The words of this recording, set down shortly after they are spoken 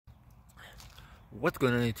What's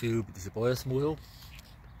going on YouTube? This is your boy Samuel,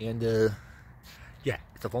 and yeah,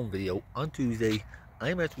 it's a phone video on Tuesday.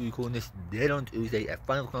 I'm actually recording this dead on Tuesday at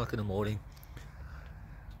 5 o'clock in the morning.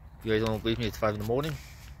 If you guys don't believe me, it's 5 in the morning.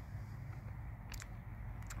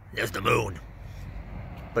 There's the moon.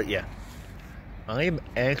 But yeah, I'm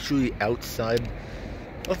actually outside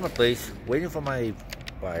of my place waiting for my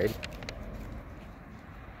ride.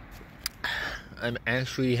 I'm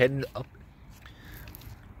actually heading up.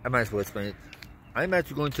 I might as well explain it. I'm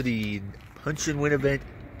actually going to the Punch and Win event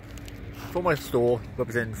for my store,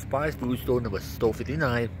 representing Spies Food Store number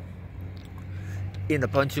 59. In the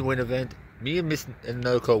Punch and Win event, me and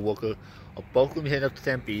another co-worker are both going to be heading up to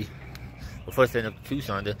Tempe. We're first heading up to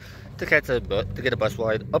Tucson to get a bus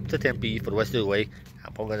ride up to Tempe for the rest of the way.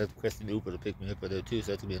 I'm probably going to request an Uber to pick me up there too,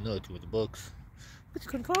 so that's going to be another $200, which is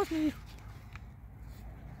going to cost me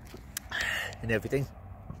and everything.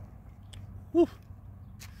 Woo.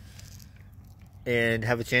 And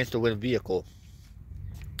have a chance to win a vehicle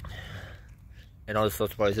and all the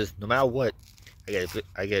sorts of prizes. No matter what,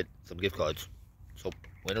 I get some gift cards. So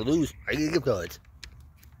win or lose, I get gift cards.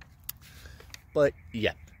 But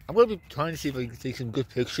yeah, I'm gonna be trying to see if I can take some good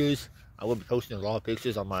pictures. I will be posting a lot of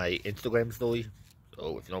pictures on my Instagram story.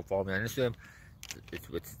 So if you don't follow me on Instagram,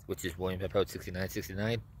 which is William Pepper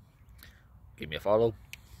 6969, give me a follow.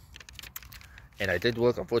 And I did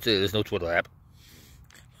work. Unfortunately, there's no Twitter app.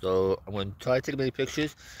 So I'm going to try to take many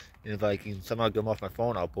pictures, and if I can somehow get them off my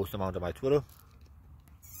phone, I'll post them onto my Twitter.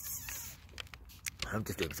 I'm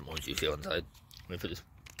just doing some orange juice here inside. Wait for this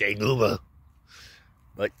dang Uber.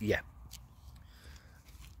 But yeah,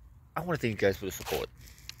 I want to thank you guys for the support,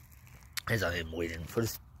 as I am waiting for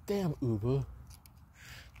this damn Uber.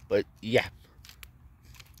 But yeah,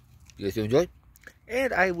 you guys do enjoy,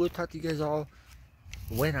 and I will talk to you guys all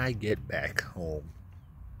when I get back home.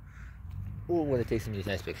 Or when I take some of these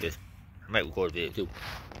nice pictures. I might record a video too.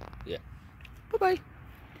 Yeah. Bye-bye.